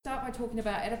by talking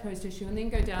about adipose tissue and then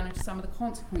go down into some of the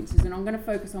consequences, and I'm going to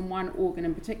focus on one organ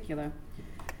in particular.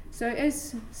 So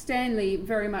as Stanley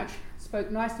very much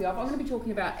spoke nicely of, I'm going to be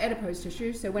talking about adipose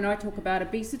tissue. So when I talk about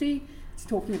obesity, it's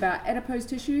talking about adipose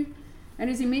tissue. And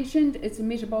as he mentioned, it's a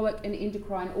metabolic and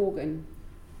endocrine organ.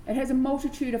 It has a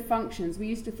multitude of functions. We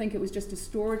used to think it was just a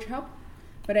storage hub,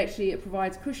 but actually it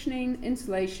provides cushioning,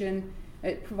 insulation.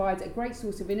 It provides a great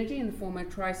source of energy in the form of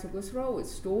triacylglycerol. It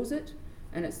stores it,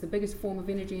 and it's the biggest form of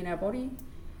energy in our body.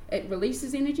 It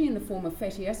releases energy in the form of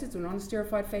fatty acids or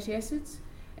non-esterified fatty acids,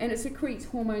 and it secretes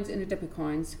hormones and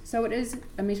adipokines. So it is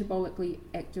a metabolically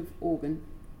active organ.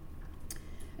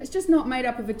 It's just not made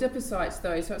up of adipocytes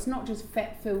though, so it's not just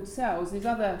fat-filled cells. There's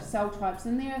other cell types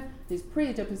in there. There's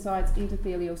pre-adipocytes,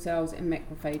 endothelial cells, and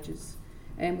macrophages.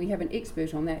 And we have an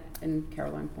expert on that in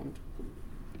Caroline Pond.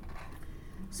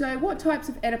 So what types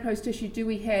of adipose tissue do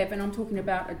we have? And I'm talking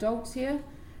about adults here.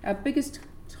 Our biggest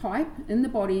type in the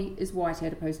body is white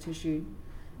adipose tissue.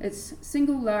 It's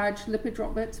single large lipid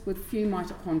droplets with few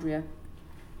mitochondria.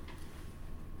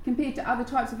 Compared to other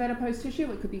types of adipose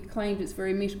tissue, it could be claimed it's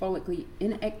very metabolically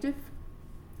inactive,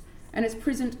 and it's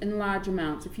present in large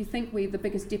amounts. If you think where the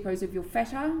biggest depots of your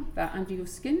fat are, they're under your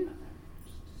skin.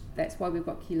 That's why we've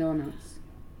got kilo amounts.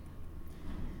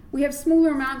 We have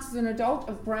smaller amounts as an adult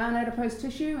of brown adipose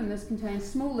tissue, and this contains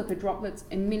small lipid droplets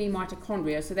and many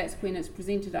mitochondria. So that's when it's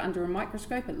presented under a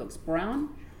microscope, it looks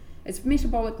brown. It's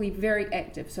metabolically very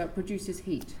active, so it produces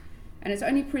heat. And it's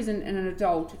only present in an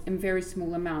adult in very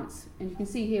small amounts. And you can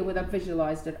see here where they've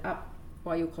visualised it up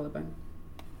by your collarbone.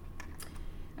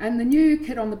 And the new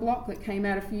kid on the block that came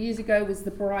out a few years ago was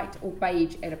the bright or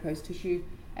beige adipose tissue,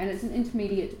 and it's an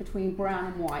intermediate between brown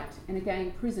and white, and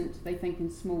again present, they think, in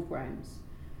small grams.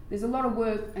 There's a lot of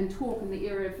work and talk in the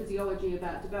area of physiology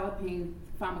about developing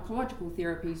pharmacological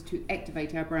therapies to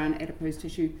activate our brown adipose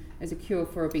tissue as a cure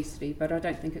for obesity, but I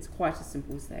don't think it's quite as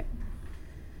simple as that.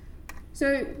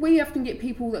 So we often get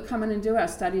people that come in and do our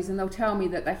studies, and they'll tell me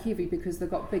that they're heavy because they've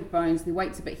got big bones, their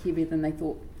weight's a bit heavier than they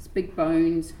thought. It's big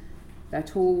bones, they're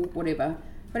tall, whatever.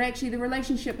 But actually the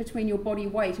relationship between your body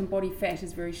weight and body fat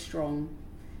is very strong.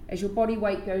 As your body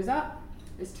weight goes up,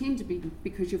 this tends to be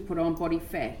because you've put on body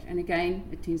fat, and again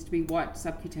it tends to be white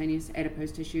subcutaneous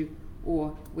adipose tissue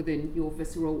or within your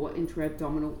visceral or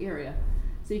intra-abdominal area.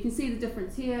 So you can see the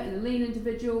difference here. In a lean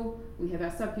individual we have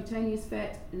our subcutaneous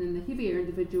fat, and in the heavier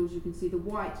individuals you can see the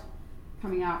white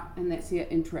coming up, and that's your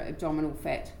intra-abdominal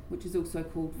fat, which is also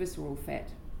called visceral fat.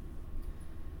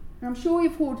 And I'm sure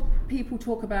you've heard people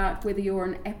talk about whether you're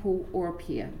an apple or a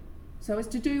pear. So it's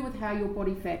to do with how your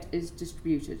body fat is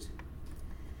distributed.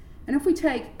 And if we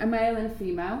take a male and a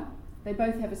female, they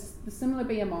both have a similar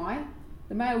BMI.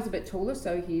 The male's a bit taller,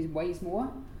 so he weighs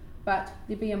more, but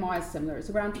their BMI is similar. It's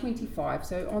around 25,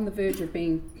 so on the verge of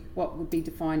being what would be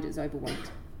defined as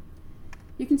overweight.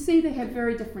 You can see they have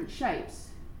very different shapes,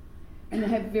 and they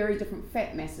have very different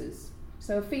fat masses.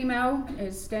 So a female,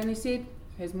 as Stanley said,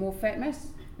 has more fat mass.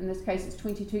 In this case it's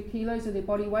 22 kilos of their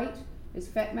body weight is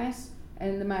fat mass,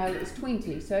 and the male is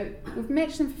 20. So we've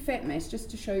matched them for fat mass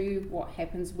just to show you what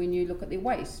happens when you look at their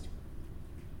waist.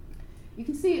 You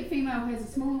can see a female has a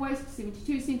smaller waist,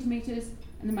 72 centimetres,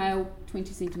 and the male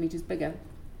 20 centimetres bigger.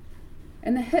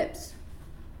 And the hips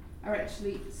are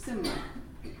actually similar.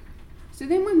 So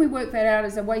then when we work that out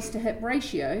as a waist to hip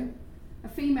ratio, a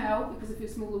female, because of her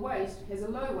smaller waist, has a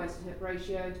low waist to hip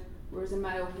ratio, whereas a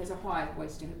male has a high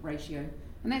waist to hip ratio.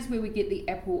 And that's where we get the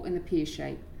apple and the pear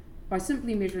shape, by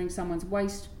simply measuring someone's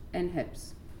waist and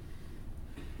hips.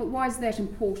 But why is that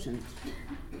important?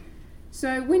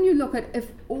 So when you look at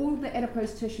if all the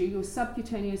adipose tissue, your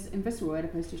subcutaneous and visceral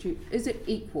adipose tissue, is it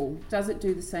equal? Does it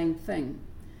do the same thing?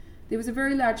 There was a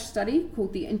very large study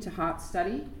called the InterHeart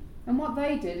study, and what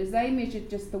they did is they measured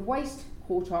just the waist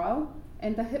quartile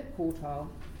and the hip quartile.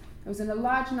 It was in a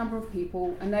large number of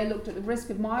people, and they looked at the risk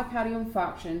of myocardial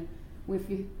infarction with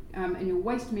you, in your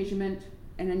waist measurement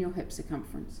and in your hip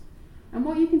circumference. And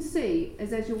what you can see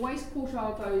is as your waist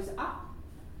quartile goes up,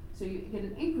 so you get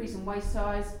an increase in waist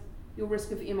size, your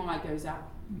risk of MI goes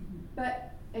up.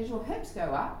 But as your hips go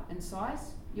up in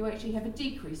size, you actually have a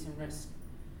decrease in risk.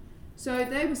 So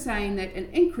they were saying that an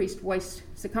increased waist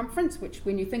circumference, which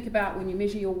when you think about when you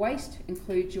measure your waist,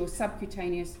 includes your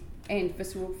subcutaneous and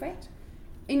visceral fat,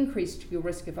 increased your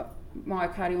risk of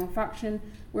myocardial infarction,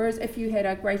 whereas if you had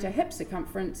a greater hip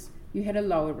circumference, you had a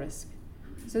lower risk.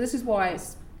 So this is why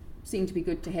it's seemed to be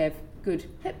good to have good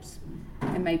hips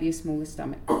and maybe a smaller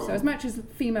stomach. So as much as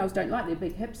females don't like their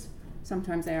big hips,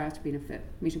 sometimes they are to benefit,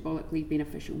 metabolically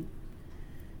beneficial.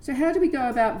 So how do we go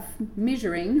about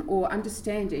measuring or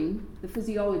understanding the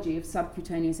physiology of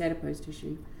subcutaneous adipose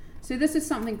tissue? So this is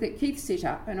something that Keith set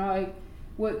up, and I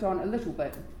worked on a little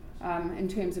bit in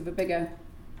terms of a bigger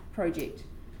project.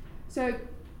 So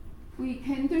we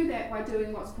can do that by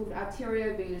doing what's called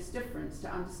arteriovenous difference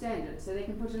to understand it. So they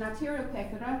can put an arterial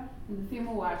catheter in the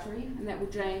femoral artery, and that will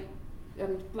drain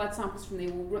blood samples from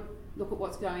there will look at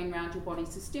what's going around your body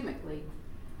systemically.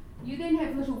 You then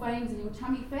have little veins in your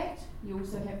tummy fat, you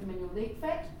also have them in your leg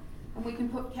fat, and we can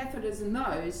put catheters in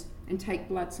those and take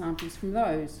blood samples from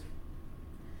those.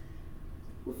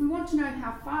 If we want to know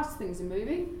how fast things are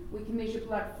moving, we can measure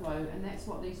blood flow, and that's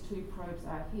what these two probes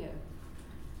are here.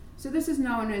 So this is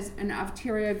known as an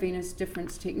arteriovenous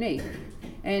difference technique,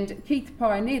 and Keith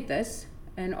pioneered this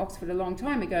in Oxford a long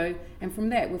time ago, and from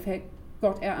that we've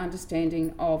got our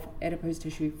understanding of adipose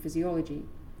tissue physiology.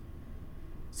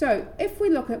 So if we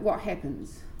look at what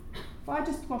happens, if I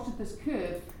just plotted this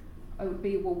curve, it would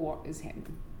be, well, what is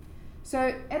happening?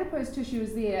 So adipose tissue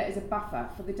is there as a buffer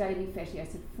for the daily fatty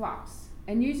acid flux,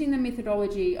 and using the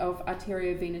methodology of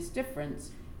arteriovenous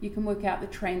difference, you can work out the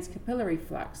transcapillary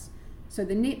flux, so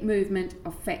the net movement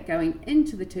of fat going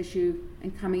into the tissue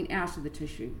and coming out of the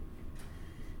tissue.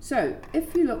 So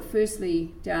if you look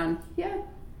firstly down here,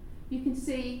 you can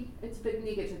see it's a big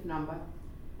negative number,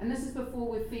 and this is before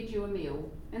we've fed you a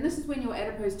meal, and this is when your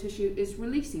adipose tissue is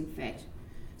releasing fat.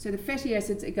 So the fatty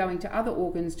acids are going to other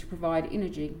organs to provide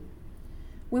energy.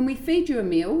 When we feed you a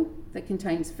meal that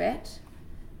contains fat,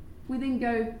 we then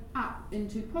go up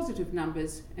into positive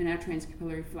numbers in our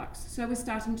transcapillary flux. So we're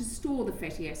starting to store the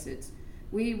fatty acids.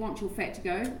 Where you want your fat to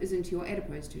go is into your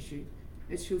adipose tissue.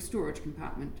 It's your storage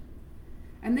compartment.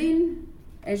 And then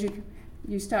as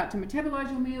you start to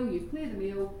metabolize your meal, you clear the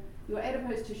meal, your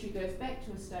adipose tissue goes back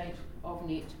to a state of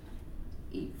net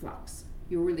efflux.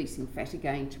 You're releasing fat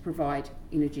again to provide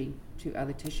energy to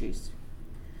other tissues.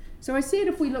 So I said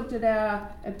if we looked at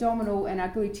our abdominal and our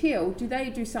gluteal, do they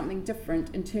do something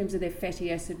different in terms of their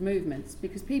fatty acid movements?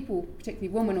 Because people, particularly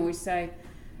women, always say,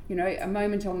 you know, a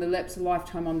moment on the lips, a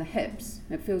lifetime on the hips.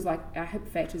 It feels like our hip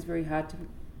fat is very hard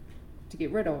to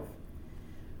get rid of.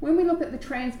 When we look at the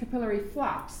transcapillary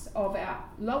flux of our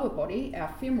lower body,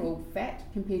 our femoral fat,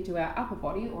 compared to our upper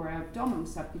body or our abdominal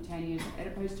subcutaneous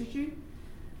adipose tissue,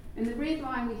 in the red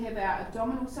line we have our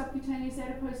abdominal subcutaneous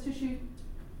adipose tissue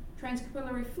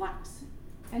transcapillary flux,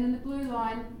 and in the blue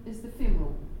line is the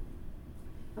femoral.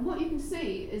 And what you can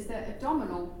see is that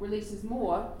abdominal releases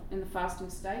more in the fasting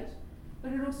state,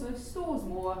 but it also stores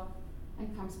more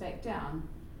and comes back down.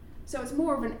 So it's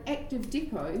more of an active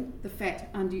depot, the fat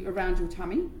around your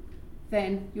tummy,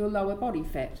 than your lower body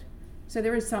fat. So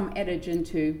there is some adage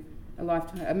into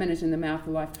a minute in the mouth, a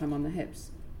lifetime on the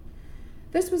hips.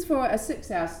 This was for a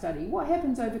 6-hour study. What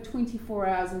happens over 24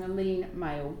 hours in a lean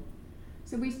male?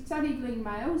 So we studied lean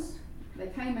males. They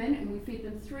came in and we fed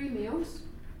them 3 meals,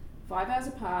 5 hours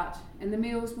apart, and the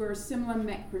meals were a similar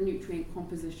macronutrient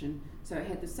composition. So it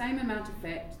had the same amount of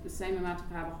fat, the same amount of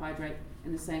carbohydrate,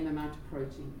 and the same amount of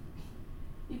protein.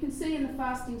 You can see in the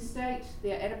fasting state,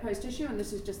 their adipose tissue, and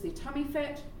this is just their tummy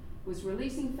fat, was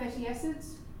releasing fatty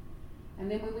acids.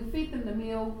 And then when we fed them the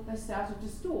meal, they started to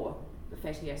store the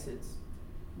fatty acids.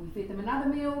 We fed them another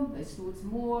meal, they stored some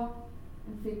more,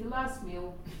 and fed the last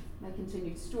meal, they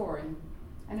continued storing.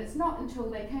 And it's not until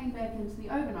they came back into the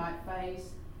overnight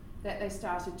phase that they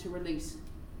started to release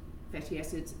fatty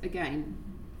acids again.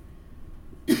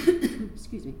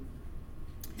 Excuse me.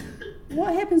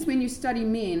 What happens when you study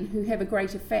men who have a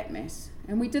greater fat mass?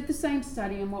 And we did the same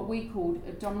study in what we called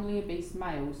abdominally obese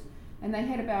males, and they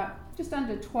had about just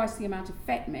under twice the amount of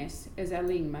fat mass as our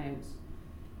lean males.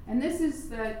 And this is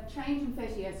the change in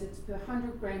fatty acids per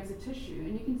 100 grams of tissue,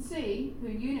 and you can see per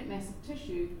unit mass of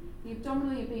tissue, the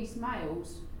abdominally obese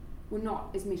males were not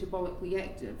as metabolically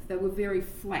active. They were very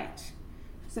flat.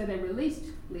 So they released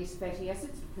less fatty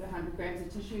acids per 100 grams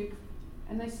of tissue,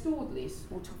 and they stored less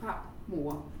or took up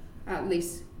more,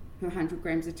 less per 100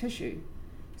 grams of tissue.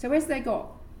 So as they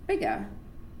got bigger,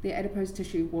 their adipose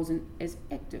tissue wasn't as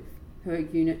active per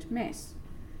unit mass.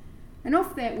 And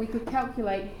off that we could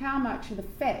calculate how much of the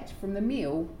fat from the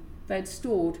meal they'd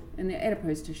stored in their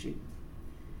adipose tissue.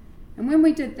 And when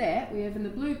we did that, we have in the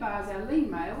blue bars our lean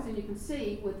males, and you can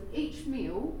see with each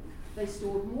meal they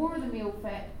stored more of the meal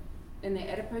fat in their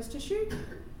adipose tissue.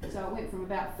 So it went from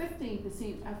about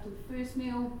 15% after the first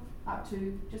meal up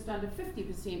to just under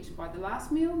 50% by the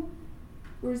last meal,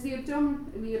 whereas the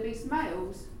abdominally obese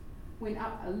males went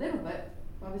up a little bit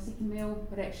by the second meal,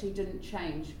 but actually didn't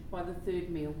change by the third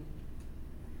meal.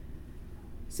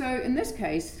 So in this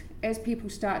case, as people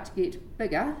start to get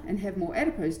bigger and have more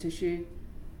adipose tissue,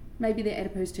 maybe their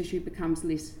adipose tissue becomes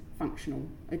less functional.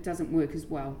 It doesn't work as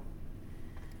well.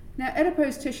 Now,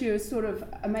 adipose tissue is sort of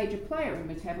a major player in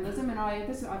metabolism, and I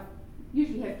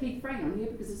usually have Keith Frayne on here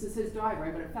because this is his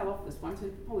diagram, but it fell off this one, so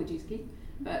apologies, Keith.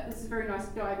 But this is a very nice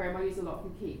diagram I use a lot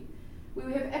from Keith. Where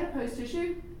we have adipose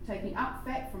tissue, taking up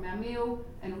fat from our meal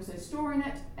and also storing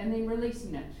it and then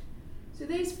releasing it. So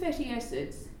these fatty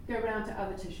acids go around to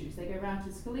other tissues. They go around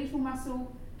to skeletal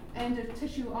muscle and a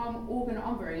tissue organ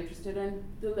I'm very interested in,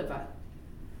 the liver.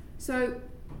 So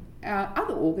our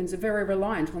other organs are very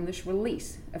reliant on this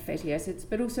release of fatty acids,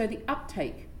 but also the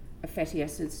uptake of fatty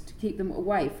acids to keep them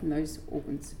away from those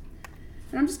organs.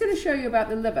 And I'm just going to show you about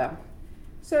the liver.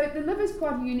 So the liver is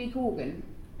quite a unique organ.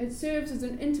 It serves as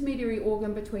an intermediary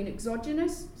organ between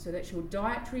exogenous, so that's your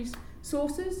dietary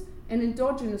sources, and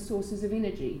endogenous sources of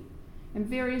energy, and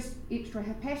various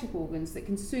extrahepatic organs that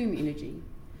consume energy.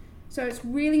 So it's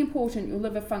really important your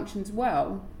liver functions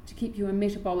well to keep you in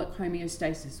metabolic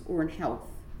homeostasis or in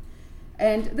health.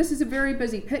 And this is a very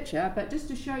busy picture, but just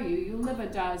to show you, your liver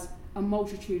does a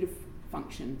multitude of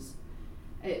functions.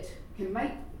 It can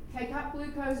take up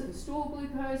glucose and store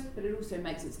glucose, but it also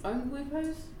makes its own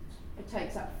glucose. It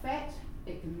takes up fat,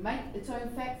 it can make its own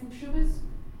fat from sugars,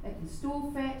 it can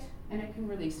store fat, and it can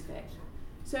release fat.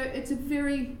 So it's a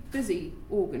very busy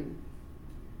organ.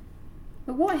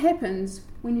 But what happens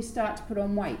when you start to put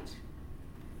on weight?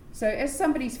 So as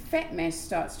somebody's fat mass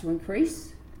starts to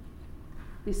increase,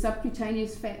 their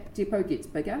subcutaneous fat depot gets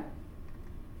bigger,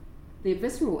 their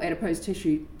visceral adipose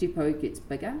tissue depot gets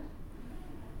bigger,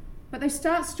 but they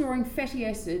start storing fatty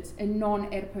acids in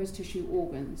non-adipose tissue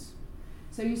organs.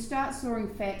 So you start storing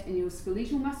fat in your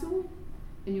skeletal muscle,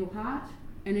 in your heart,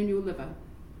 and in your liver.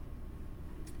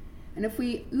 And if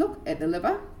we look at the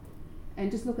liver, and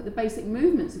just look at the basic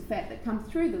movements of fat that come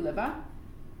through the liver,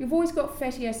 you've always got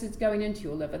fatty acids going into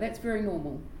your liver. That's very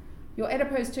normal. Your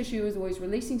adipose tissue is always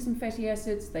releasing some fatty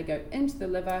acids, they go into the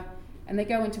liver, and they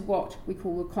go into what we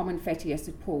call the common fatty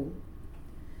acid pool.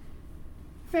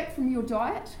 Fat from your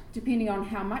diet, depending on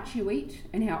how much you eat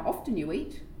and how often you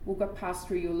eat, will go pass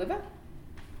through your liver.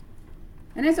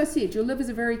 And as I said, your liver is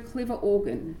a very clever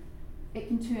organ. It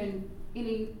can turn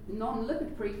any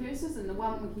non-lipid precursors, and the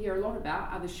one we hear a lot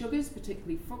about are the sugars,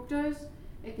 particularly fructose.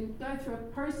 It can go through a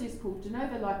process called de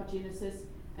novo lipogenesis,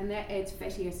 and that adds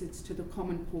fatty acids to the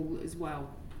common pool as well.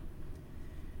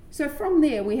 So from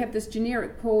there we have this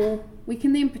generic pool. We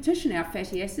can then partition our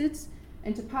fatty acids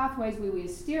into pathways where we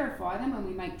esterify them and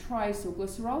we make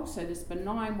triacylglycerol, so this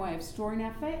benign way of storing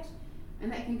our fat, and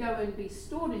that can go and be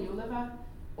stored in your liver,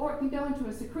 or it can go into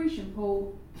a secretion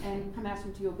pool and come out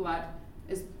into your blood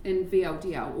as in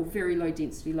VLDL, or very low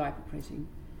density lipoprotein.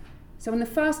 So in the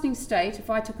fasting state, if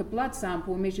I took a blood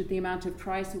sample and measured the amount of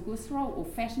triacylglycerol or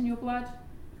fat in your blood,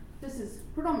 this is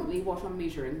predominantly what I'm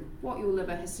measuring, what your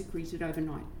liver has secreted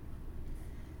overnight.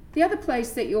 The other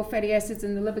place that your fatty acids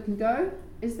in the liver can go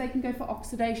is they can go for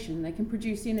oxidation. They can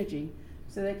produce energy.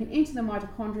 So they can enter the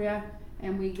mitochondria,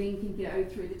 and we then can go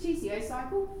through the TCA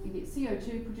cycle and get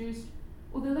CO2 produced.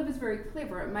 Or the liver's very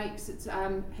clever. It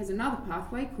has another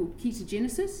pathway called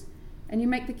ketogenesis, and you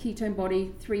make the ketone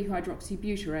body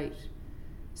 3-hydroxybutyrate.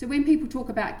 So when people talk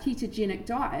about ketogenic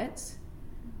diets,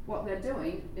 what they're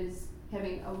doing is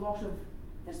having a lot of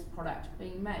this product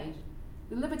being made.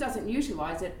 The liver doesn't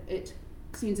utilise it, it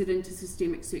sends it into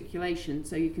systemic circulation,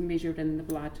 so you can measure it in the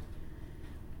blood.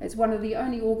 It's one of the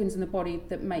only organs in the body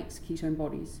that makes ketone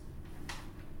bodies.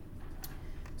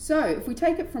 So if we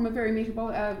take it from a very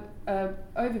metabolic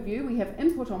overview, we have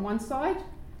input on one side,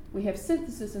 we have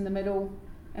synthesis in the middle,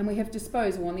 and we have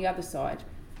disposal on the other side.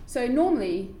 So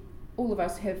normally all of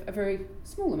us have a very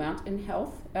small amount in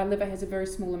health. Our liver has a very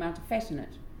small amount of fat in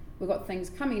it. We've got things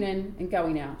coming in and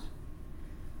going out.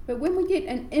 But when we get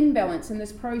an imbalance in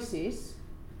this process,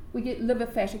 we get liver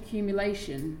fat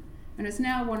accumulation, and it's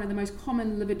now one of the most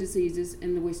common liver diseases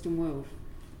in the Western world.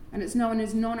 And it's known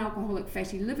as non-alcoholic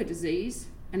fatty liver disease,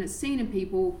 and it's seen in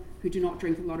people who do not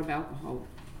drink a lot of alcohol.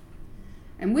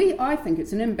 And I think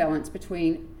it's an imbalance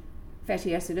between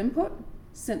fatty acid input,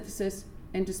 synthesis,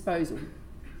 and disposal.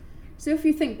 So if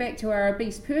you think back to our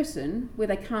obese person, where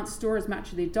they can't store as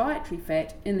much of their dietary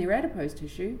fat in their adipose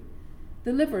tissue,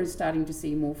 the liver is starting to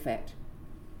see more fat.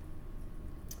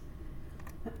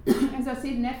 As I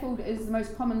said, NAFLD is the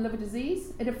most common liver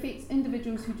disease. It affects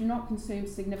individuals who do not consume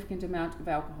significant amount of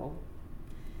alcohol.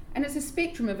 And it's a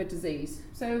spectrum of a disease.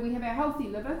 So we have our healthy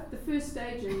liver. The first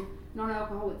stage in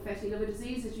non-alcoholic fatty liver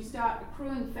disease is you start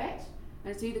accruing fat,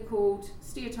 and it's either called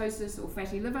steatosis or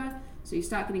fatty liver. So you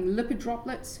start getting lipid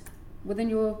droplets within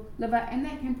your liver, and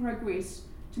that can progress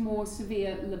to more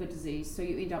severe liver disease. So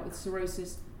you end up with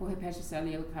cirrhosis or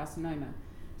hepatocellular carcinoma.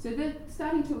 So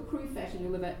starting to accrue fat in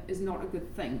your liver is not a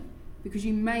good thing, because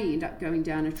you may end up going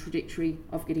down a trajectory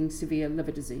of getting severe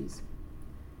liver disease.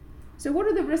 So what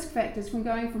are the risk factors from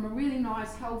going from a really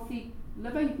nice healthy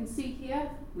liver? You can see here,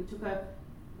 we took a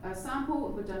sample,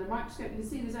 we've done a microscope, you can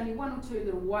see there's only 1 or 2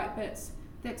 little white bits.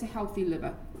 That's a healthy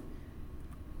liver.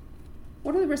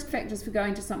 What are the risk factors for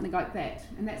going to something like that?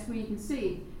 And that's where you can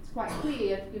see it's quite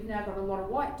clear you've now got a lot of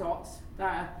white dots that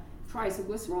are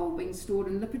triacylglycerol being stored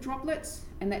in lipid droplets,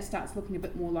 and that starts looking a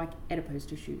bit more like adipose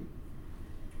tissue.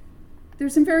 There are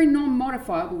some very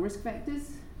non-modifiable risk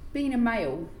factors. Being a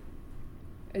male,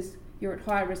 you're at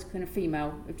higher risk than a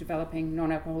female of developing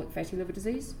non-alcoholic fatty liver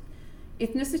disease.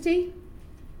 Ethnicity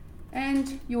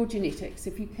and your genetics.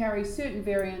 If you carry certain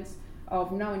variants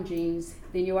of known genes,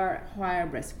 then you are at higher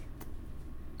risk.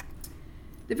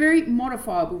 The very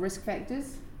modifiable risk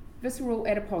factors: visceral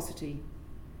adiposity,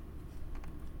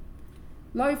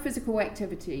 low physical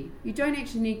activity. You don't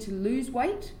actually need to lose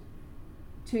weight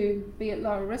to be at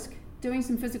lower risk. Doing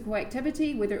some physical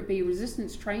activity, whether it be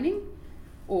resistance training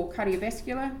or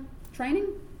cardiovascular training,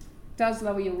 does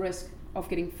lower your risk of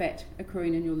getting fat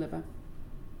accruing in your liver.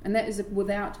 And that is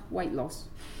without weight loss.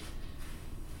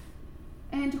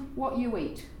 And what you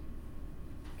eat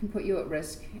can put you at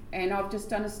risk. And I've just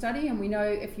done a study, and we know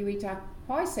if you eat a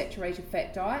high saturated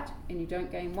fat diet and you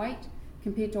don't gain weight,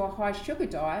 compared to a high sugar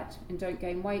diet and don't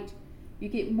gain weight, you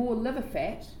get more liver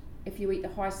fat if you eat the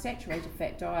high saturated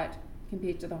fat diet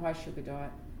compared to the high sugar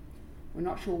diet. We're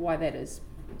not sure why that is.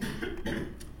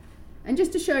 And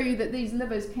just to show you that these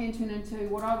livers can turn into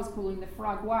what I was calling the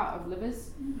foie gras of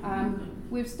livers,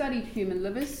 we've studied human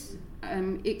livers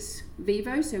ex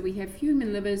vivo, so we have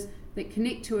human livers that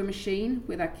connect to a machine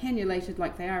where they're cannulated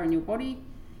like they are in your body,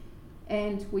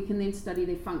 and we can then study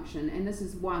their function. And this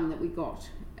is one that we got.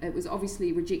 It was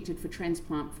obviously rejected for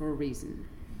transplant for a reason.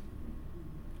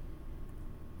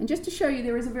 And just to show you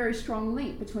there is a very strong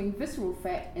link between visceral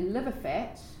fat and liver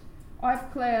fat,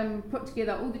 I've put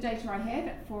together all the data I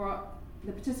had for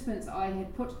the participants I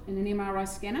had put in an MRI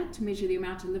scanner to measure the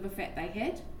amount of liver fat they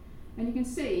had. And you can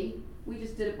see we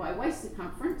just did it by waist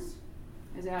circumference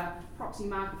as our proxy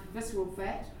marker for visceral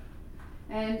fat.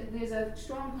 And there's a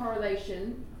strong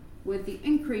correlation with the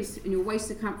increase in your waist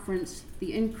circumference,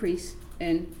 the increase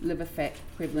in liver fat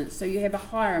prevalence. So you have a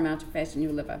higher amount of fat in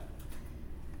your liver.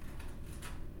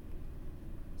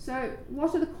 So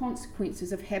what are the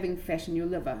consequences of having fat in your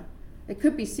liver? It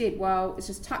could be said, well, it's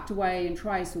just tucked away in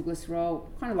triacylglycerol,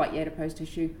 kind of like adipose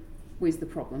tissue. Where's the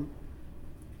problem?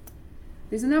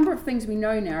 There's a number of things we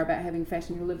know now about having fat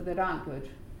in your liver that aren't good.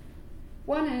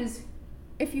 One is,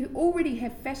 if you already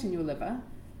have fat in your liver,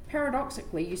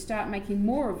 paradoxically, you start making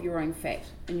more of your own fat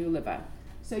in your liver.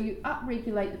 So you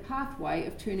upregulate the pathway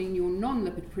of turning your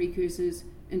non-lipid precursors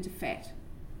into fat.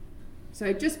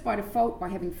 So just by default, by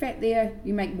having fat there,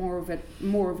 you make more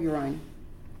of your own.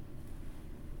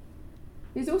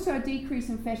 There's also a decrease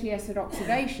in fatty acid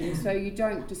oxidation, so you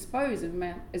don't dispose of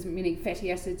as many fatty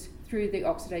acids through the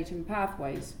oxidative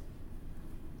pathways.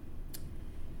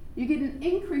 You get an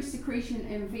increased secretion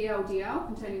in VLDL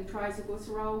containing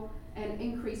triacylglycerol and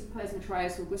increased plasma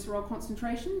triacylglycerol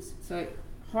concentrations, so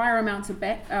higher amounts of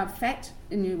fat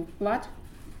in your blood.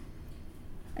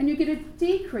 And you get a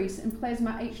decrease in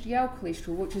plasma HDL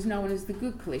cholesterol, which is known as the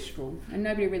good cholesterol, and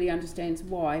nobody really understands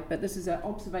why, but this is an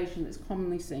observation that's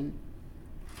commonly seen.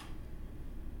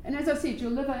 And as I said,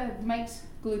 your liver makes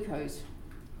glucose,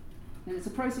 and it's a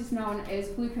process known as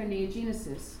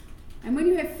gluconeogenesis. And when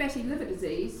you have fatty liver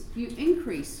disease, you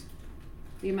increase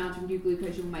the amount of new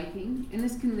glucose you're making, and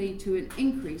this can lead to an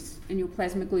increase in your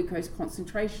plasma glucose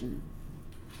concentration.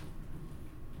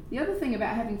 The other thing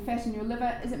about having fat in your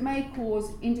liver is it may cause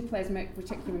endoplasmic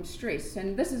reticulum stress,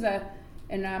 and this is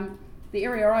in the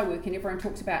area I work in, everyone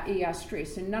talks about ER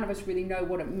stress, and none of us really know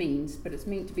what it means, but it's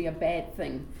meant to be a bad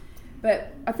thing.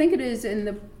 But I think it is,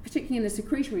 particularly in the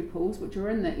secretory pools, which are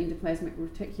in the endoplasmic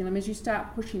reticulum, as you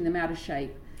start pushing them out of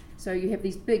shape. So you have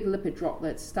these big lipid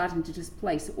droplets starting to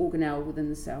displace organelle within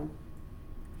the cell.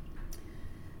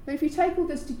 But if you take all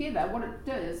this together, what it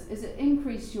does is it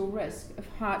increases your risk of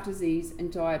heart disease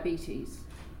and diabetes.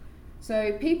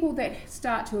 So people that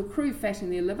start to accrue fat in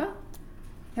their liver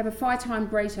have a 5 times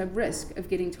greater risk of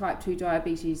getting type 2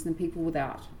 diabetes than people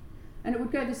without. And it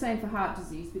would go the same for heart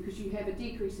disease, because you have a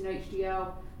decrease in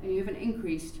HDL and you have an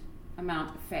increased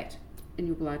amount of fat in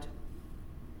your blood.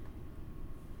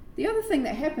 The other thing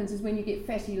that happens is when you get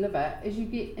fatty liver is you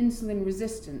get insulin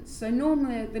resistance. So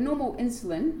normally, the normal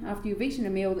insulin, after you've eaten a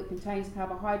meal that contains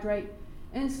carbohydrate,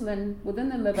 insulin within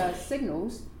the liver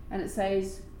signals and it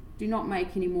says, do not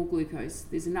make any more glucose,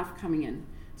 there's enough coming in.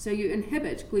 So you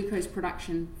inhibit glucose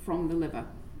production from the liver.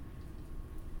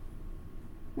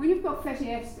 When you've got fatty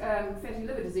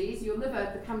liver disease, your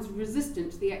liver becomes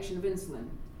resistant to the action of insulin.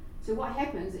 So what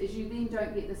happens is you then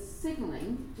don't get the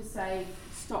signalling to say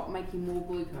stop making more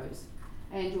glucose,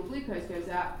 and your glucose goes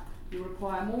up. You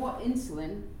require more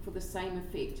insulin for the same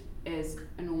effect as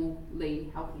a normal,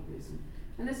 lean, healthy person.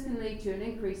 And this can lead to an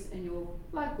increase in your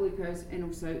blood glucose and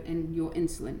also in your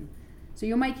insulin. So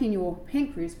you're making your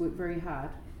pancreas work very hard.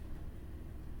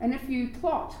 And if you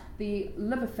plot the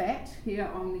liver fat here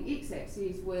on the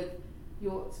x-axis with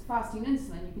your fasting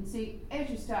insulin, you can see as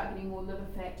you start getting more liver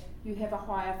fat, you have a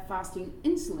higher fasting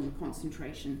insulin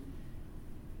concentration.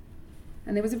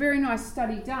 And there was a very nice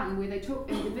study done where they took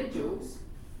individuals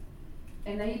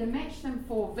and they either matched them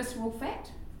for visceral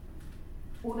fat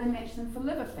or they matched them for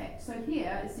liver fat. So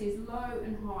here it says low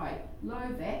and high. Low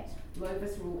VAT, low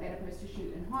visceral adipose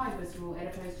tissue, and high visceral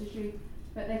adipose tissue,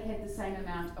 but they had the same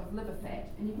amount of liver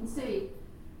fat. And you can see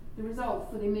the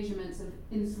result for their measurements of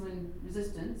insulin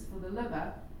resistance for the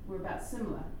liver were about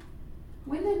similar.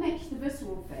 When they matched the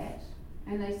visceral fat,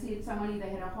 and they said someone either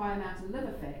had a high amount of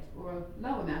liver fat or a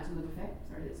low amount of liver fat,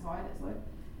 sorry, that's high, that's low,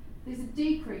 there's a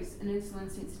decrease in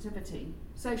insulin sensitivity.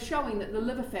 So showing that the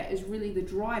liver fat is really the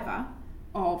driver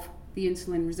of the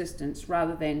insulin resistance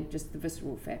rather than just the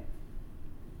visceral fat.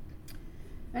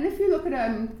 And if you look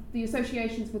at the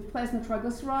associations with plasma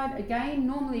triglyceride, again,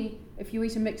 normally if you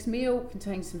eat a mixed meal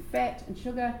containing some fat and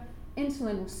sugar,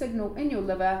 insulin will signal in your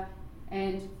liver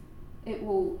and it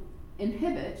will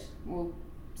inhibit or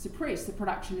suppress the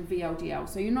production of VLDL.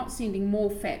 So you're not sending more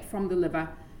fat from the liver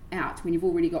out when you've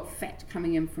already got fat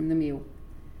coming in from the meal.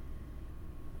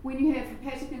 When you have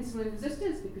hepatic insulin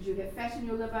resistance, because you have fat in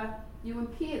your liver, you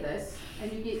impair this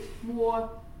and you get more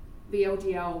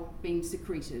VLDL being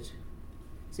secreted.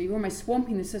 So you're almost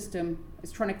swamping the system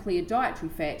as trying to clear dietary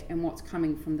fat and what's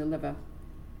coming from the liver.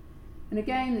 And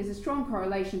again, there's a strong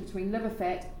correlation between liver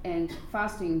fat and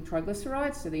fasting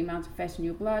triglycerides, so the amount of fat in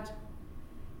your blood.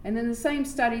 And then the same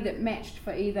study that matched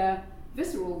for either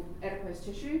visceral adipose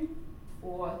tissue,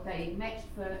 or they matched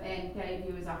for and gave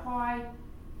you as a high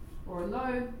or a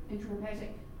low intrahepatic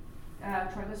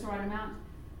triglyceride amount,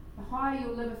 the higher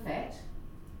your liver fat,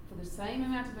 for the same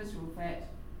amount of visceral fat,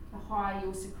 the higher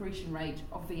your secretion rate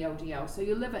of VLDL. So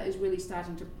your liver is really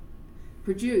starting to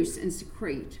produce and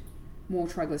secrete more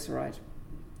triglyceride.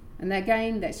 And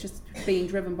again, that's just being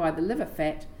driven by the liver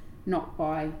fat, not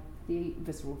by the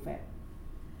visceral fat.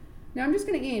 Now I'm just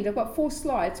going to end. I've got 4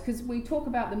 slides because we talk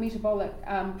about the metabolic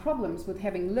problems with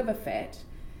having liver fat,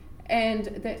 and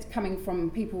that's coming from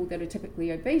people that are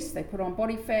typically obese. They put on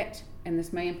body fat and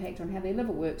this may impact on how their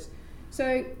liver works.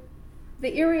 So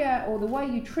the area or the way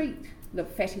you treat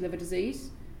fatty liver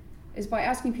disease is by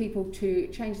asking people to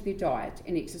change their diet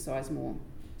and exercise more.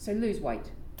 So lose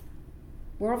weight.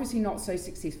 We're obviously not so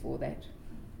successful at that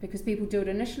because people do it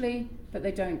initially but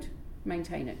they don't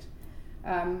maintain it.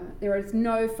 There is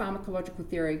no pharmacological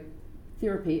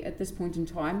therapy at this point in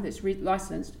time that's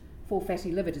licensed for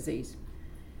fatty liver disease.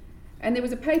 And there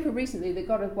was a paper recently that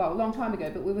got a long time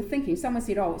ago, but we were thinking, someone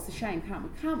said, oh, it's a shame,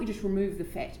 can't we just remove the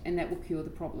fat and that will cure the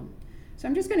problem? So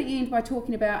I'm just going to end by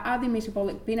talking about, are there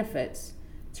metabolic benefits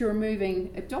to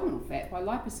removing abdominal fat by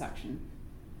liposuction?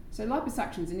 So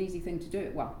liposuction is an easy thing to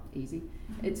do. Well, easy.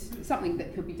 It's something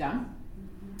that could be done.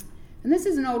 And this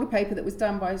is an older paper that was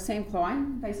done by Sam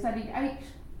Klein. They studied 8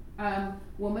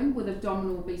 women with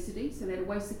abdominal obesity, so they had a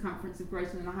waist circumference of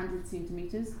greater than 100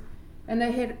 centimetres, and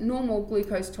they had normal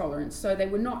glucose tolerance, so they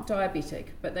were not diabetic,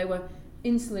 but they were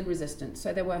insulin resistant,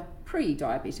 so they were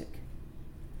pre-diabetic.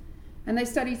 And they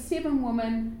studied 7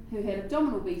 women who had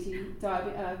abdominal obesity,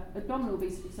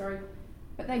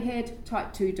 but they had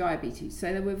type 2 diabetes,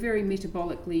 so they were very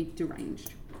metabolically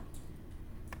deranged.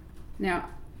 Now,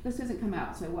 this doesn't come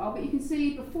out so well, but you can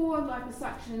see before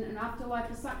liposuction and after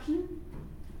liposuction,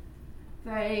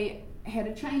 they had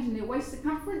a change in their waist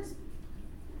circumference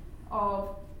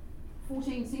of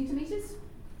 14 centimetres,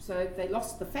 so they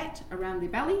lost the fat around their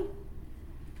belly.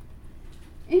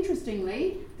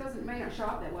 Interestingly, may not show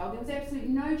up that well, there was absolutely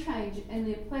no change in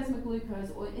their plasma glucose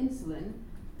or insulin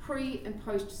pre and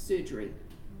post surgery.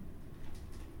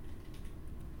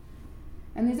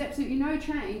 And there's absolutely no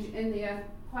change in their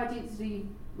high density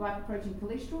lipoprotein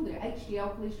cholesterol, their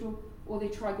HDL cholesterol, or their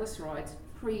triglycerides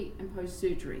pre and post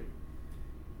surgery.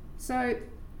 So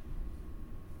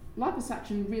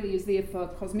liposuction really is there for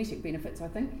cosmetic benefits, I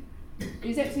think.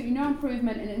 There's absolutely no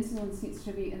improvement in insulin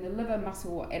sensitivity in the liver,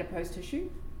 muscle, or adipose tissue,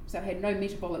 so it had no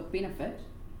metabolic benefit.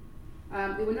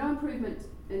 There were no improvement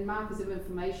in markers of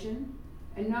inflammation,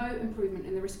 and no improvement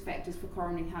in the risk factors for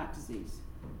coronary heart disease.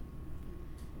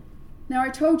 Now, I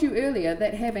told you earlier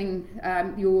that having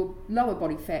your lower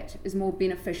body fat is more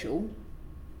beneficial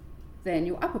than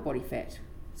your upper body fat,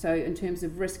 so in terms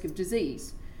of risk of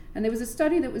disease. And there was a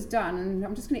study that was done, and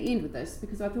I'm just going to end with this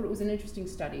because I thought it was an interesting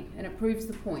study, and it proves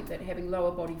the point that having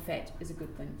lower body fat is a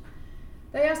good thing.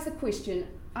 They asked the question,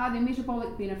 are there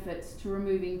metabolic benefits to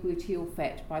removing gluteal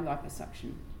fat by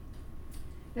liposuction?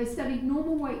 They studied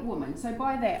normal weight women, so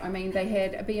by that I mean they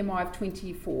had a BMI of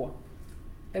 24.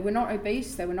 They were not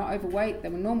obese, they were not overweight, they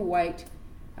were normal weight,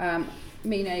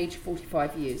 mean age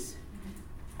 45 years.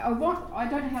 I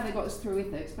don't know how they got this through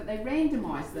ethics, but they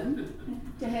randomised them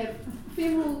to have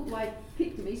femoral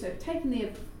lipectomy, so taking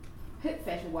their hip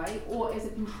fat away, or as a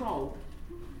control.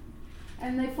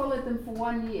 And they followed them for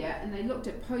 1 year, and they looked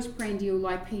at postprandial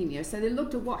lipemia. So they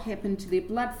looked at what happened to their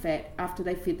blood fat after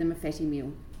they fed them a fatty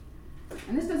meal.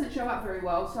 And this doesn't show up very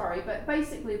well, sorry, but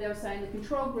basically they were saying the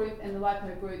control group and the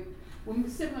lipo group were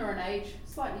similar in age,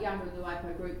 slightly younger than the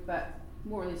lipo group, but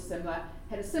more or less similar,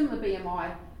 had a similar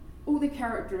BMI. All the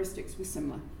characteristics were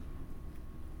similar.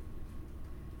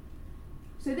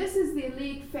 So this is their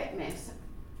leg fat mass,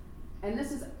 and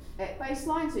this is at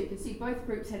baseline, so you can see both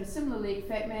groups had a similar leg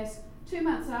fat mass. 2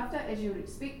 months after, as you would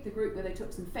expect, the group where they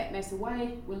took some fat mass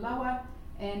away were lower,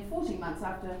 and 14 months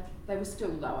after, they were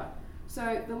still lower.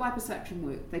 So the liposuction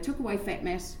worked. They took away fat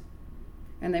mass,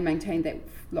 and they maintained that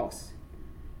loss.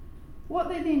 What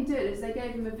they then did is they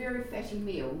gave them a very fatty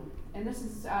meal, and this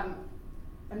is a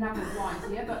number of lines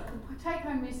here, but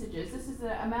take-home messages. This is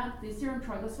the amount, the serum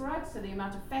triglycerides, so the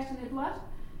amount of fat in their blood.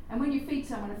 And when you feed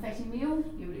someone a fatty meal,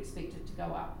 you would expect it to go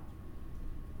up.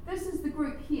 This is the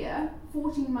group here,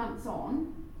 14 months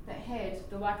on, that had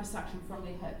the liposuction from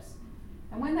their hips.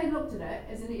 And when they looked at it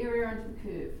as an area under the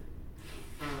curve,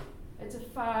 it's a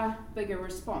far bigger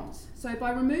response. So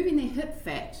by removing their hip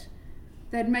fat,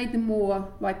 they'd made them more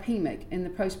lipemic in the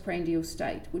postprandial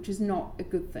state, which is not a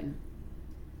good thing.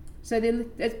 So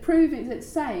it's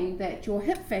saying that your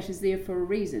hip fat is there for a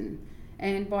reason,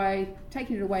 and by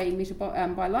taking it away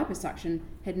by liposuction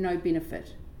had no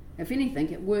benefit. If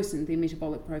anything, it worsened their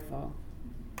metabolic profile.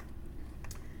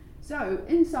 So,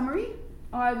 in summary,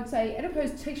 I would say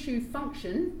adipose tissue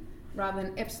function rather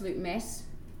than absolute mass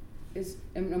is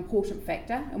an important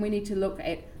factor, and we need to look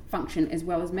at function as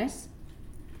well as mass.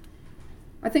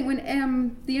 I think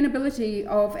when the inability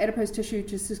of adipose tissue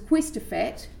to sequester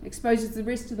fat exposes the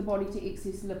rest of the body to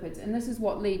excess lipids, and this is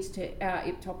what leads to our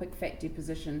ectopic fat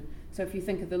deposition. So if you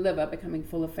think of the liver becoming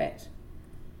full of fat.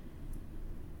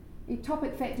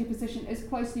 Ectopic fat deposition is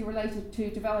closely related to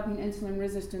developing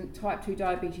insulin-resistant type 2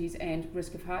 diabetes and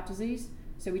risk of heart disease.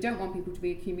 So we don't want people to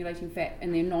be accumulating fat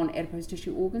in their non-adipose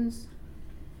tissue organs.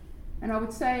 And I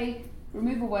would say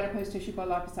removal of adipose tissue by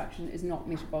liposuction is not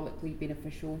metabolically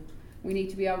beneficial. We need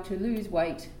to be able to lose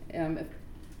weight,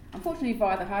 unfortunately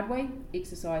via the hard way,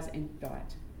 exercise and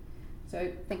diet.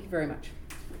 So thank you very much.